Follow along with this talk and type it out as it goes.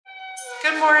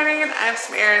Good morning, I have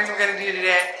some errands we're going to do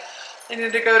today. I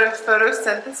need to go to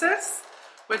Photosynthesis,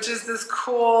 which is this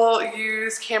cool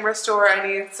used camera store. I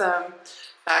need some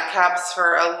back caps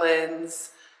for a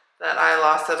lens that I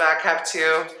lost the back cap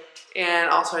to, and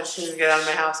also I just need to get out of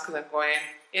my house because I'm going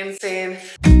insane.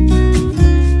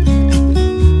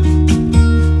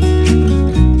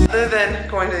 Other than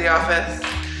going to the office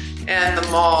and the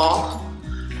mall,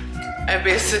 I've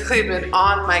basically been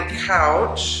on my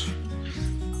couch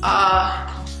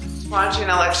watching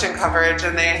election coverage,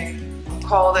 and they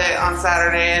called it on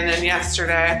Saturday, and then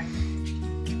yesterday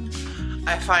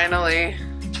I finally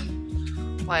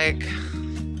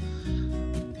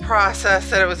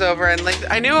processed that it was over. And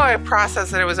I knew I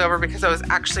processed that it was over because I was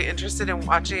actually interested in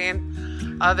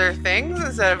watching other things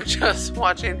instead of just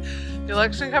watching the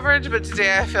election coverage. But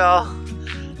today I feel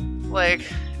like,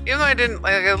 even though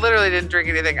I literally didn't drink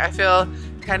anything, I feel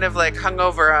kind of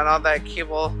hungover on all that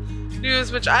cable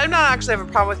news, which I don't actually have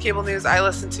a problem with cable news. I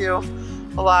listen to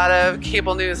a lot of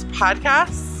cable news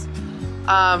podcasts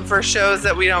for shows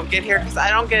that we don't get here, because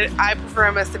I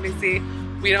prefer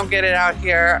MSNBC. We don't get it out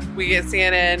here. We get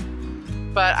CNN,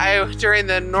 but during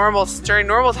normal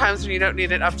times when you don't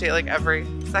need an update every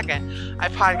second, I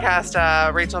podcast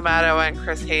Rachel Maddow and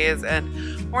Chris Hayes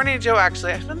and Morning Joe.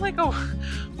 Actually, I've been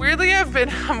weirdly, I've been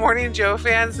a Morning Joe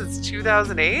fan since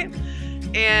 2008.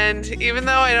 And even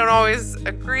though I don't always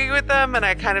agree with them, and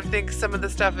I kind of think some of the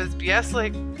stuff is BS,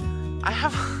 I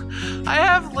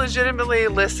have legitimately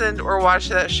listened or watched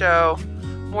that show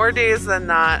more days than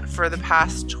not for the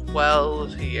past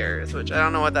 12 years, which I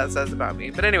don't know what that says about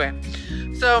me. But anyway,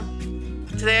 so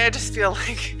today I just feel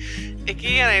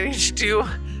icky and I need to do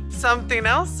something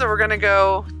else. So we're gonna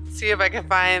go see if I can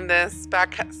find this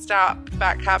back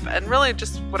cap, and really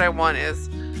just what I want is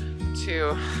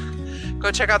to go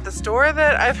check out the store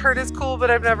that I've heard is cool, but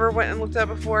I've never went and looked at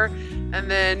before, and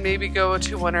then maybe go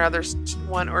to one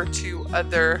or two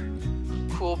other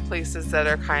cool places that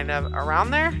are kind of around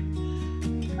there.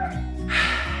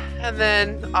 And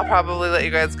then I'll probably let you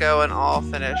guys go and I'll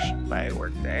finish my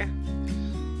work day.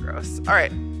 Gross. All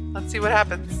right, let's see what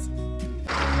happens.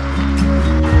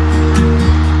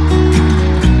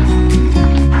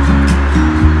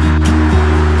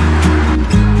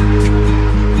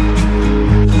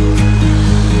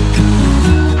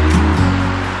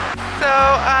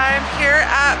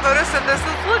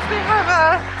 Photosynthesis. Look, they have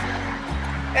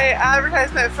a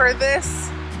advertisement for this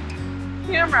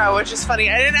camera, which is funny.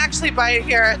 I didn't actually buy it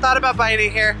here. I thought about buying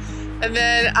it here, and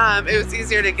then it was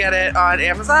easier to get it on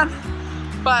Amazon.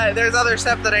 But there's other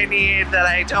stuff that I need that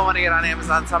I don't want to get on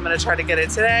Amazon, so I'm going to try to get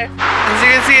it today. As you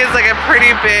can see, it's a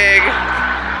pretty big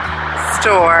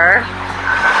store.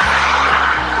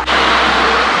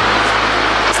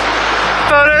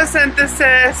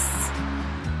 Photosynthesis.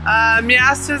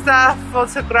 Miasto za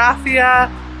fotografia,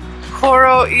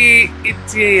 choro I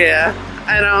idea.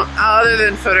 Other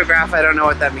than photograph, I don't know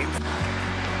what that means.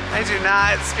 I do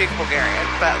not speak Bulgarian,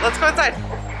 but let's go inside.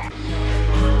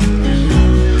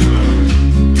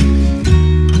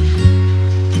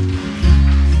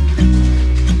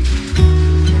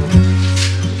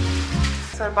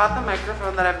 So I bought the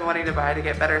microphone that I've been wanting to buy to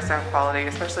get better sound quality,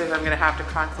 especially if I'm going to have to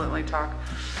constantly talk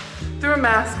through a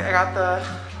mask. I got the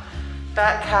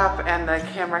back cap and the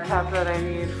camera cap that I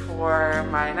need for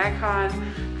my Nikon,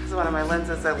 because one of my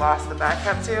lenses I lost the back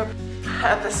cap to,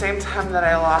 at the same time that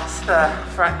I lost the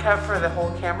front cap for the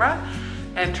whole camera,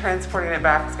 and transporting it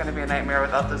back is going to be a nightmare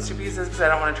without those two pieces, because I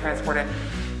don't want to transport it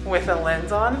with a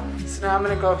lens on. So now I'm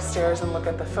going to go upstairs and look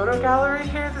at the photo gallery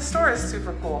here. The store is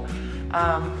super cool.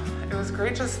 It was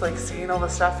great just seeing all the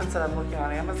stuff instead of looking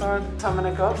on Amazon. So I'm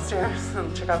going to go upstairs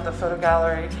and check out the photo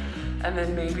gallery, and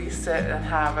then maybe sit and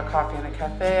have a coffee in a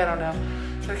cafe. I don't know.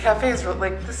 The cafe is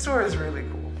the store is really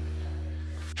cool.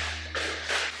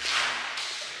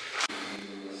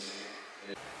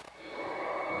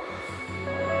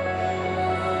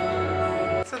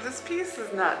 So this piece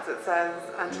is nuts. It says,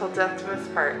 "Until Death Do Us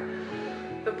Part."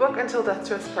 The book Until Death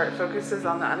Do Us Part focuses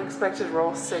on the unexpected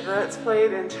role cigarettes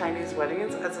played in Chinese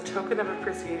weddings. As a token of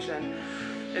appreciation,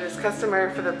 it is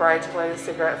customary for the bride to light a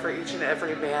cigarette for each and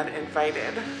every man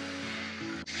invited.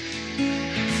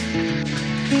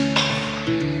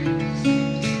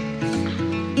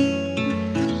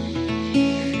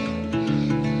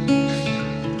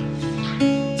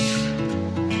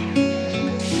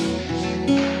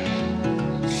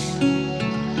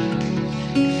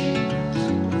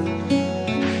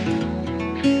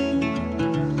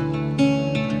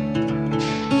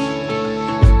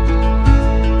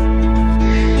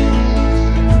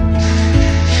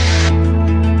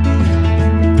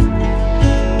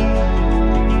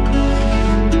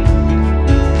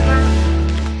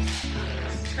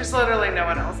 There's literally no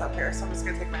one else up here, so I'm just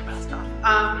gonna take my mask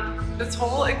off. This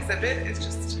whole exhibit is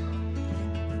just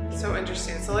so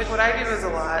interesting. So like what I do is a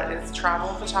lot is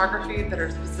travel photography that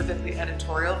are specifically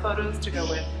editorial photos to go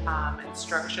with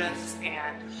instructions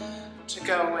and to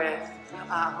go with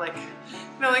like,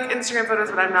 you know, like Instagram photos,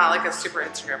 but I'm not like a super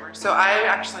Instagrammer. So I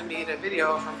actually made a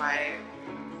video for my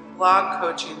blog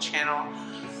coaching channel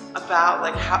about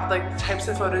like how, like the types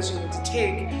of photos you need to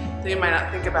take that you might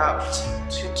not think about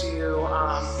to do,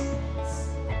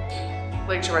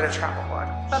 like to write a travel blog.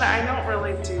 But I don't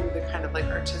really do the kind of like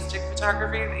artistic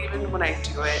photography. Even when I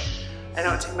do it, I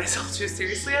don't take myself too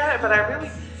seriously at it, but I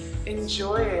really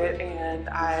enjoy it, and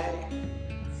I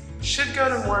should go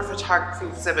to more photography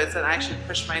exhibits, and I should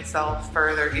push myself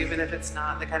further, even if it's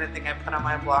not the kind of thing I put on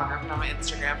my blog or put on my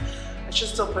Instagram. I should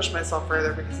still push myself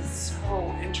further because it's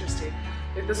so interesting.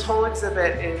 Like this whole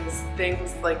exhibit is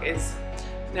things like is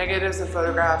negatives and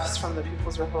photographs from the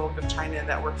People's Republic of China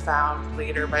that were found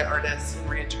later by artists and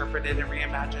reinterpreted and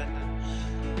reimagined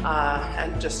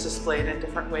and just displayed in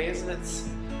different ways, and it's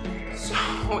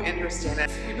so interesting. And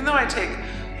even though I take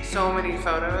so many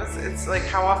photos, it's like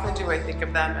how often do I think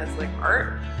of them as like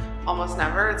art? Almost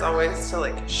never. It's always to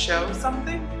like show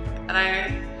something, and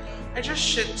I just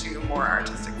should do more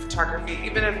artistic photography,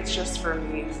 even if it's just for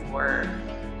me, for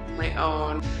my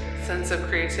own sense of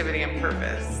creativity and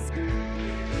purpose.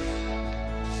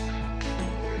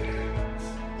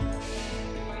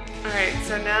 Alright,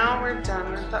 so now we're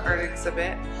done with the art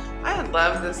exhibit. I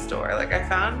love this store. Like I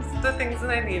found the things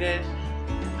that I needed.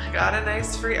 I got a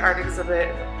nice free art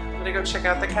exhibit. I'm gonna go check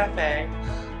out the cafe.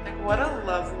 Like what a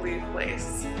lovely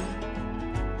place.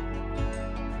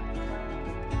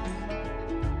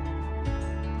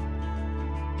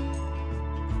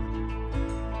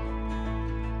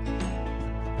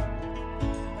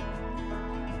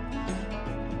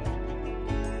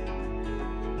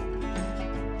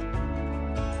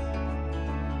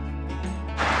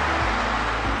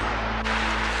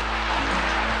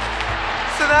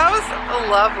 So that was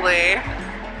lovely.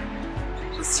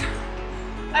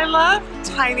 I love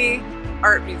tiny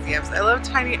art museums. I love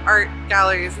tiny art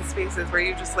galleries and spaces where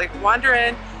you just like wander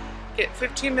in, get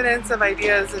 15 minutes of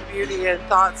ideas and beauty and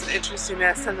thoughts and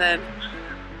interestingness, and then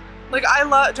like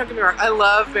don't get me wrong, I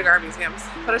love big art museums,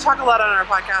 but I talk a lot on our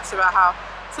podcast about how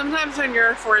sometimes when you're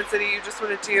in Foreign City you just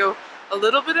want to do a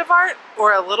little bit of art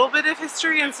or a little bit of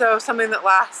history, and so something that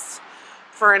lasts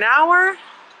for an hour,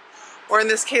 or in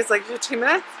this case like 15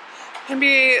 minutes, can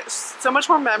be so much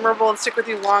more memorable and stick with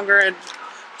you longer, and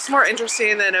it's more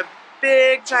interesting than a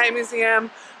big giant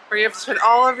museum where you have to spend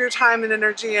all of your time and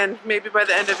energy, and maybe by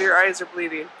the end of your eyes are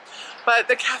bleeding. But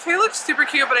the cafe looked super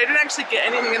cute, but I didn't actually get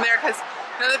anything in there because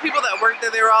none of the people that worked there,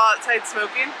 they were all outside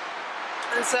smoking.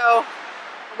 And so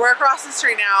we're across the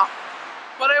street now.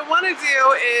 What I want to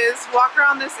do is walk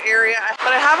around this area, but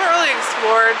I haven't really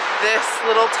explored this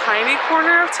little tiny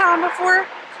corner of town before.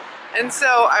 And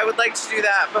so I would like to do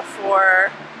that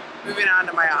before moving on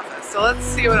to my office. So let's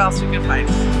see what else we can find.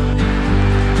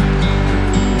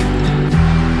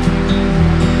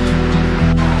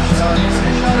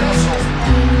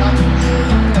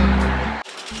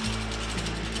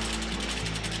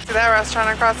 See that restaurant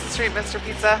across the street, Mr.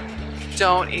 Pizza?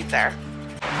 Don't eat there.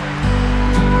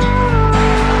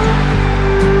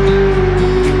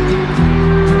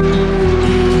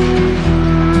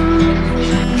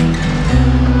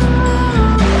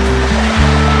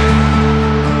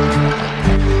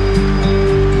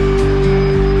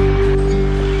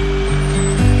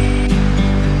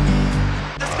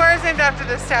 After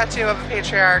the statue of a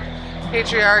patriarch.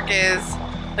 Patriarch is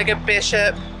like a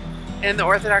bishop in the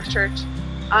Orthodox Church.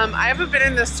 I haven't been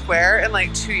in this square in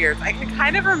like 2 years. I can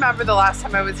kind of remember the last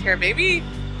time I was here, maybe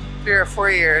 3 or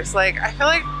 4 years. Like I feel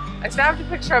like I snapped a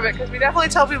picture of it because we definitely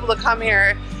tell people to come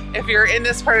here if you're in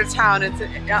this part of town. It's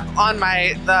on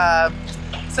the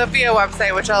Sofia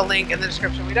website, which I'll link in the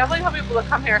description. We definitely tell people to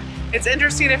come here. It's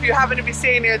interesting if you happen to be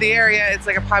staying near the area. It's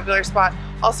like a popular spot.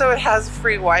 Also, it has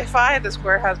free Wi-Fi. The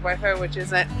square has Wi-Fi, which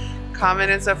isn't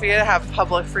common in Sofia to have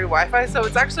public free Wi-Fi. So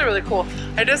it's actually really cool.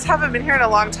 I just haven't been here in a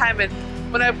long time. And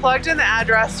when I plugged in the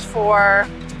address for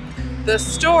the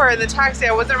store in the taxi,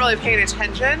 I wasn't really paying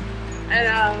attention.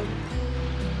 And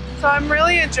so I'm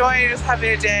really enjoying just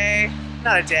having a day,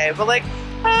 not a day, but like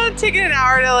taking an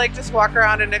hour to like just walk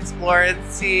around and explore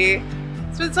and see.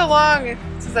 It's been so long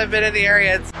since I've been in the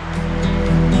area.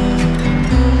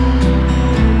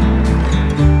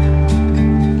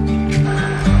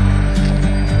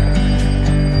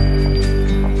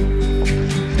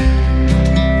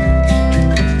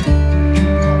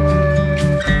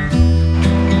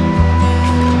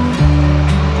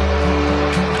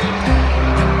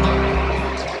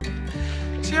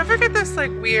 get this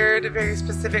like weird, very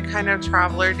specific kind of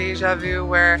traveler deja vu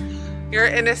where you're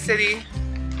in a city.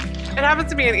 It happens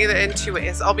to me in two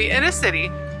ways. I'll be in a city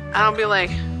and I'll be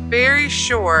like very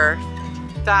sure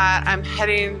that I'm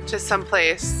heading to some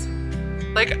place.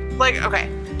 Like okay,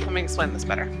 let me explain this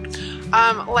better.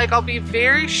 Like I'll be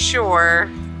very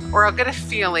sure, or I'll get a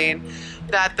feeling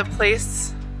that the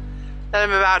place that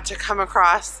I'm about to come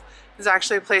across is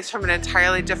actually a place from an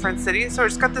entirely different city. So I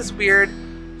just got this weird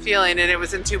feeling, and it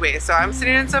was in two ways. So I'm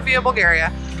sitting in Sofia,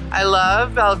 Bulgaria. I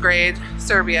love Belgrade,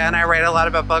 Serbia, and I write a lot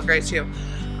about Belgrade too.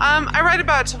 I write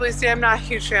about Tbilisi. I'm not a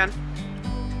huge fan,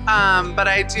 but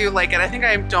I do like it. I think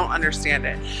I don't understand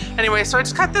it. Anyway, so I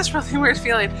just got this really weird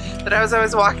feeling that as I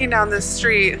was walking down this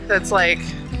street that's like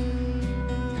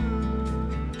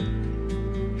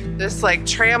this like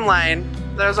tram line,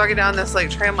 that I was walking down this like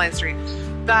tram line street,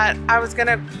 that I was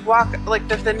gonna walk, like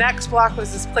the next block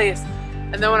was this place.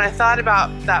 And then when I thought about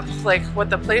that, like what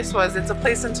the place was, it's a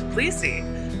place in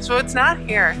Tbilisi. So it's not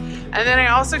here. And then I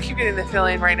also keep getting the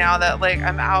feeling right now that like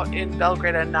I'm out in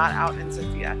Belgrade and not out in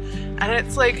Sofia. And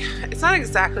it's like, it's not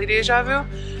exactly deja vu,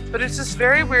 but it's this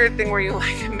very weird thing where you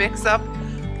like mix up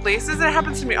places. And it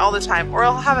happens to me all the time. Or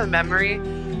I'll have a memory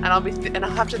and I'll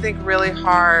have to think really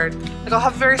hard. Like I'll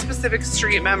have a very specific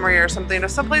street memory or something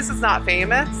of some place that's not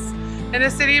famous in a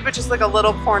city, but just like a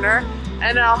little corner.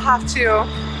 And I'll have to,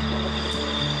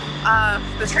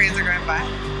 the trains are going by.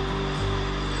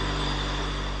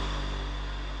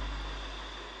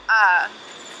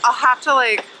 I'll have to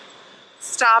like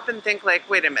stop and think like,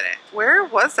 wait a minute, where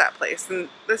was that place? And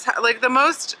this, like the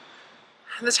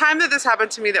time that this happened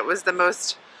to me that was the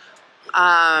most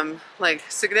like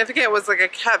significant was like I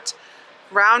kept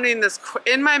rounding this,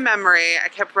 in my memory, I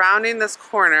kept rounding this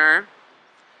corner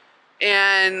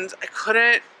and I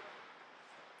couldn't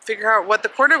figure out what the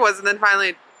corner was. And then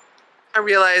finally I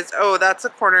realized, oh, that's a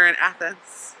corner in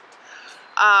Athens.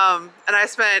 And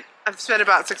I've spent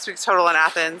about 6 weeks total in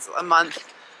Athens, a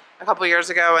month a couple years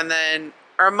ago, and then,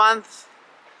 or a month,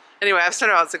 anyway, I've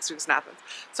spent about 6 weeks in Athens.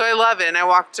 So I love it, and I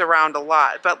walked around a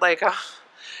lot, but like,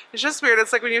 it's just weird.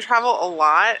 It's like when you travel a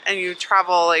lot and you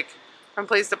travel like from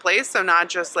place to place, so not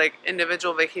just like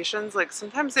individual vacations, like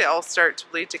sometimes they all start to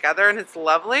bleed together and it's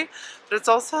lovely, but it's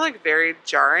also like very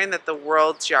jarring that the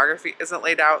world's geography isn't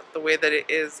laid out the way that it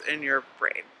is in your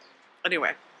brain.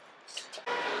 Anyway.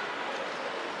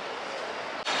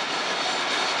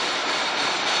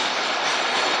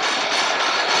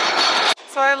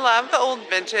 So I love the old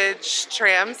vintage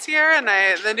trams here, and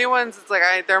the new ones, it's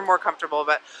like they're more comfortable,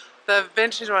 but the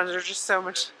vintage ones are just so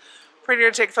much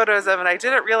prettier to take photos of. And I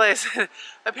didn't realize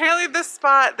apparently this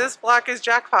block is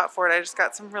jackpot for it. I just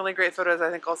got some really great photos.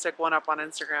 I think I'll stick one up on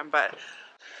Instagram. But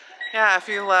yeah, if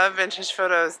you love vintage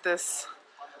photos, this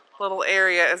little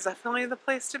area is definitely the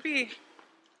place to be.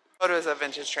 Photos of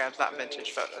vintage trams, not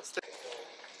vintage photos.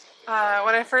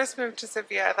 When I first moved to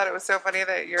Sofia, I thought it was so funny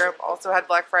that Europe also had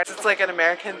Black Friday. It's like an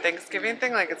American Thanksgiving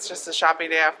thing, like it's just a shopping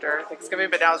day after Thanksgiving,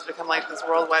 but now it's become like this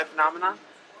worldwide phenomenon.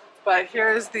 But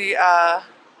here's the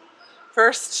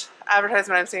first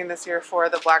advertisement I'm seeing this year for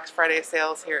the Black Friday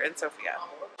sales here in Sofia.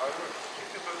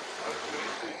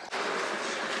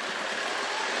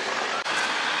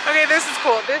 Okay, this is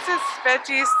cool. This is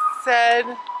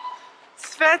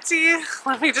Sveti,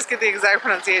 let me just get the exact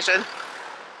pronunciation.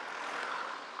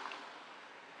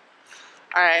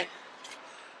 Alright,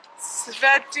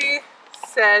 Sveti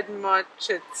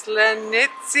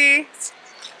Sedmochislenitsi.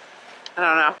 I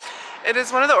don't know. It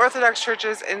is one of the Orthodox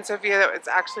churches in Sofia that was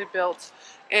actually built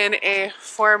in a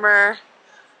former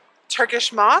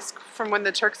Turkish mosque from when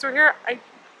the Turks were here.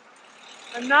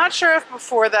 I'm not sure if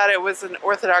before that it was an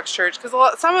Orthodox church, because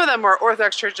some of them were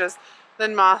Orthodox churches,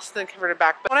 then mosques, then converted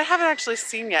back. But one I haven't actually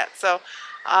seen yet, so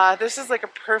this is like a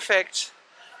perfect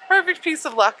piece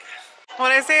of luck. When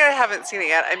I say I haven't seen it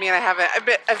yet, I mean I haven't.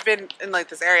 I've been in like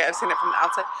this area. I've seen it from the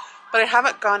outside, but I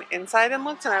haven't gone inside and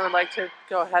looked. And I would like to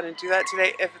go ahead and do that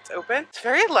today if it's open. It's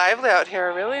very lively out here.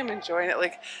 I really am enjoying it.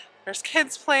 Like there's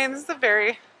kids playing. This is a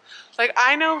very, like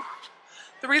I know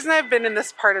the reason I've been in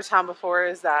this part of town before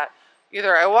is that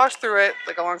either I walked through it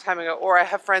like a long time ago, or I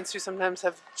have friends who sometimes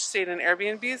have stayed in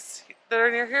Airbnbs that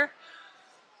are near here.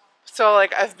 So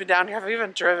like I've been down here, I've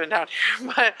even driven down here,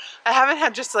 but I haven't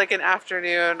had just like an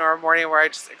afternoon or a morning where I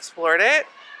just explored it.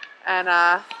 And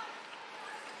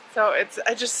so it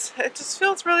just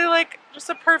feels really like just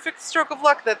a perfect stroke of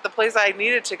luck that the place I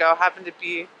needed to go happened to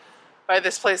be by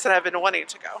this place that I've been wanting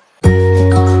to go.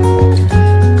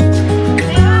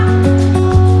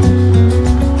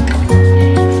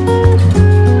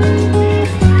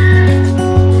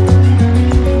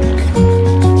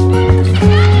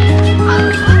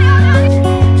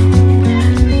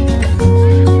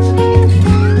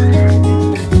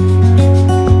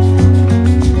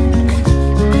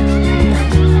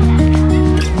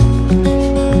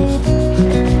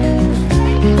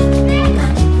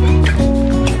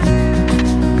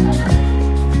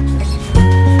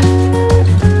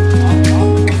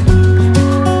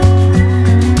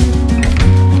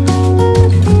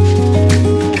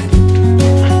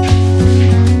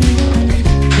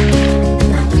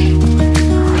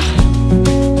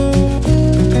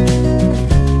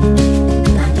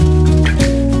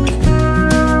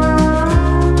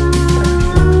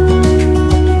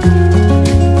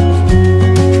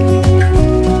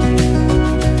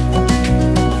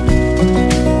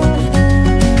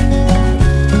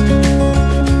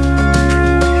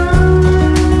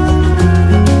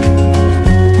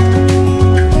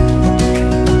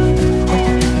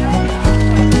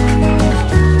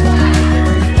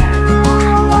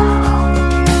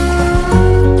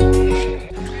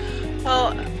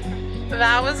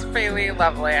 completely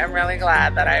lovely. I'm really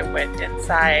glad that I went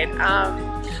inside.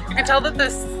 You can tell that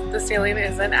the ceiling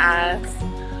isn't as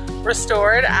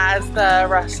restored as the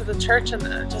rest of the church, and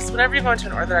just whenever you go into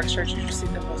an Orthodox church, you just see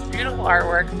the most beautiful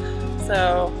artwork.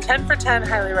 So 10 for 10,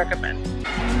 highly recommend.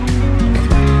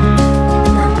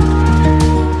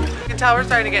 You can tell we're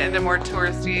starting to get into more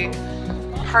touristy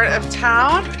part of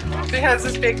town because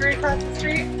this bakery across the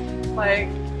street, like,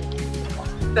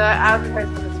 the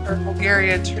advertisement is for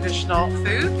Bulgarian traditional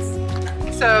foods.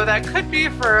 So that could be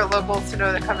for locals to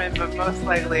know to come in, but most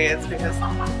likely it's because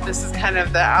this is kind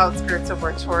of the outskirts of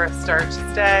where tourists start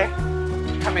to stay,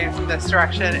 coming from this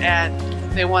direction, and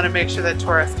they want to make sure that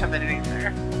tourists come in and eat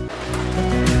there.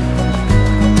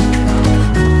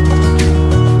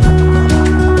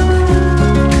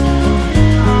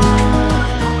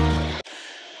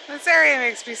 This area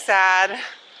makes me sad.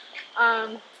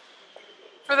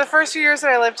 For the first few years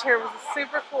that I lived here, it was a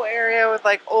super cool area with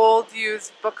like old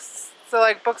used books. So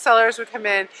like booksellers would come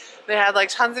in, they had like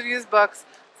tons of used books,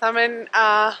 some in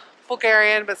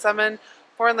Bulgarian, but some in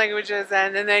foreign languages,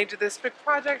 and then they did this big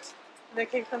project and they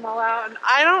kicked them all out. And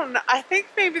I think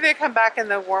maybe they come back in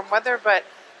the warm weather, but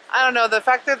I don't know. The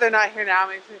fact that they're not here now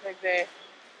makes me think they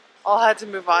all had to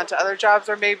move on to other jobs,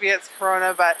 or maybe it's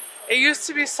Corona, but it used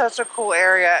to be such a cool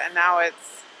area and now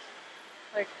it's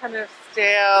like kind of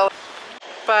stale.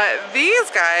 But these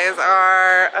guys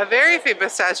are a very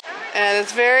famous statue, and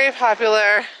it's a very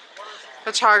popular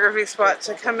photography spot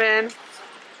to come in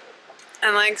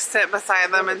and like sit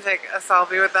beside them and take a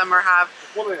selfie with them, or have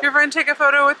your friend take a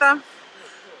photo with them.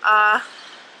 I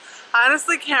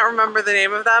honestly can't remember the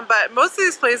name of them, but most of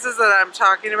these places that I'm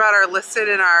talking about are listed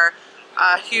in our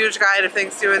huge guide of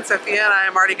things to do in Sofia, and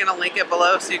I'm already going to link it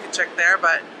below so you can check there.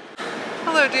 But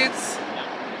hello dudes.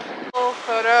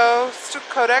 Photo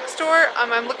Kodak store.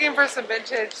 I'm looking for some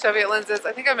vintage Soviet lenses.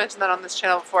 I think I mentioned that on this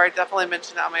channel before. I definitely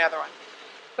mentioned it on my other one.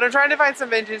 But I'm trying to find some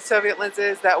vintage Soviet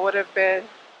lenses that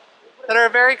are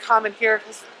very common here,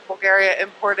 because Bulgaria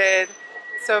imported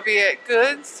Soviet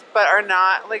goods, but are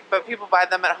not like, but people buy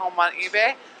them at home on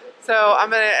eBay. So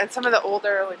and some of the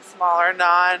older, like smaller,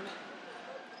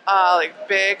 like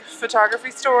big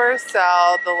photography stores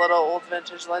sell the little old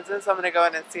vintage lenses. So I'm gonna go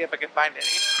in and see if I can find any.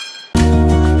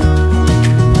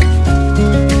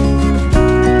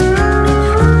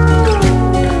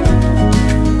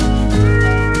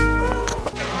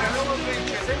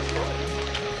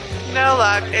 No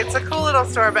luck. It's a cool little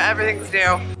store, but everything's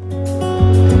new.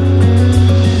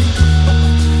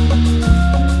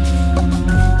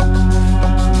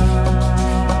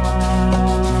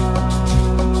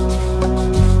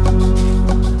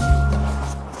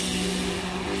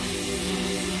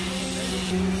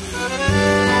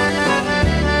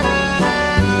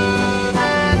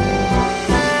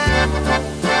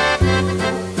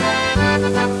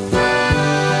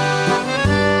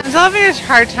 I'm having a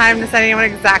hard time deciding what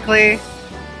exactly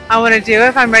I want to do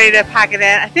if I'm ready to pack it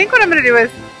in. I think what I'm going to do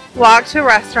is walk to a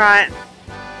restaurant,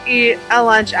 eat a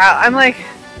lunch out. I'm like,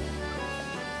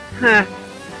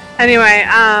 Anyway,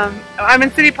 I'm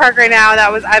in City Park right now.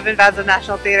 That was Ivan Vazov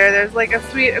National Theater. There's like a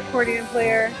sweet accordion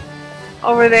player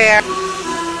over there.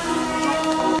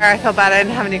 I felt bad I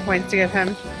didn't have any coins to give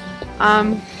him.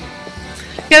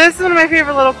 Yeah, this is one of my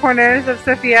favorite little corners of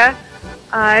Sofia.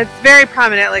 It's very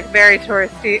prominent, like very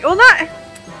touristy. Well,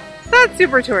 it's not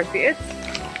super touristy.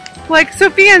 It's like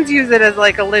Sofians use it as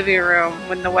like a living room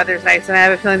when the weather's nice, and I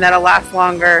have a feeling that'll last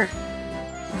longer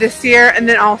this year. And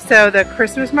then also the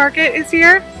Christmas market is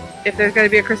here. If there's going to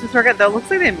be a Christmas market, though, it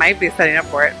looks like they might be setting up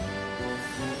for it.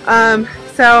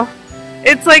 So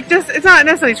it's like just, it's not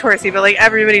necessarily touristy, but like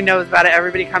everybody knows about it.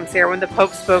 Everybody comes here. When the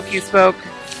Pope spoke, he spoke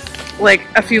like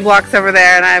a few blocks over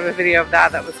there, and I have a video of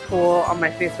that was cool on my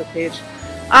Facebook page.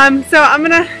 So I'm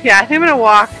gonna, yeah, I think I'm gonna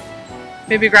walk,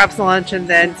 maybe grab some lunch, and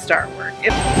then start work.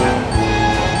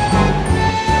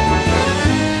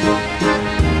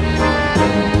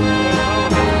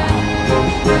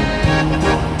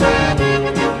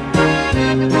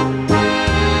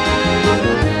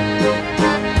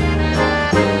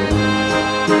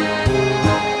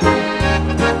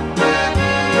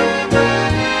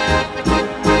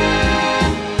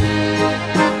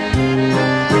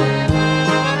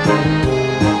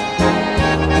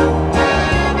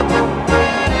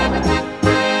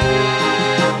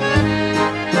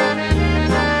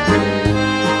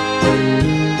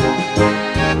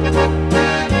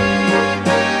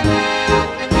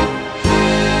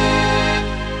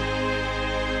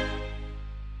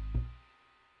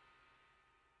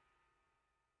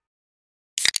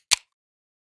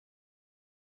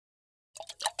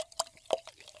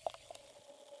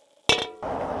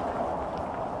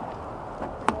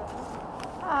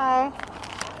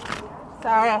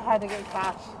 Sorry, I had to get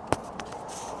cash.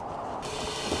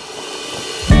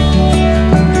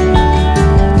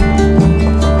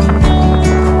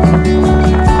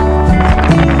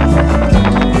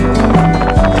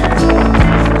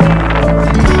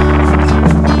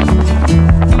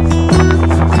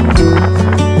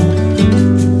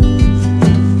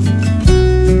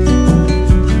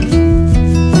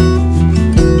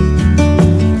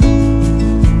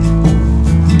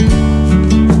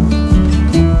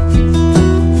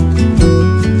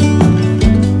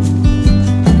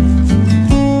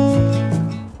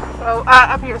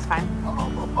 Up here is fine.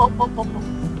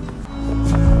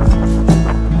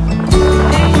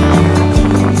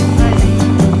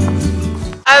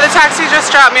 The taxi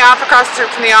just dropped me off across the street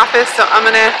from the office, so I'm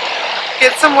gonna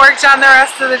get some work done the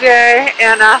rest of the day.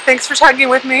 And thanks for tagging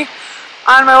with me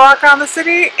on my walk around the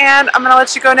city. And I'm gonna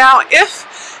let you go now.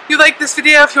 If you like this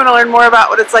video, if you want to learn more about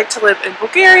what it's like to live in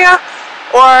Bulgaria,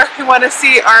 or you want to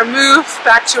see our move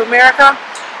back to America,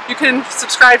 you can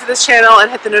subscribe to this channel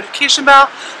and hit the notification bell.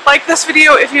 Like this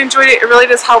video if you enjoyed it. It really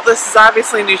does help. This is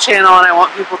obviously a new channel and I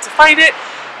want people to find it.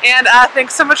 And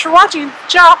thanks so much for watching.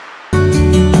 Ciao!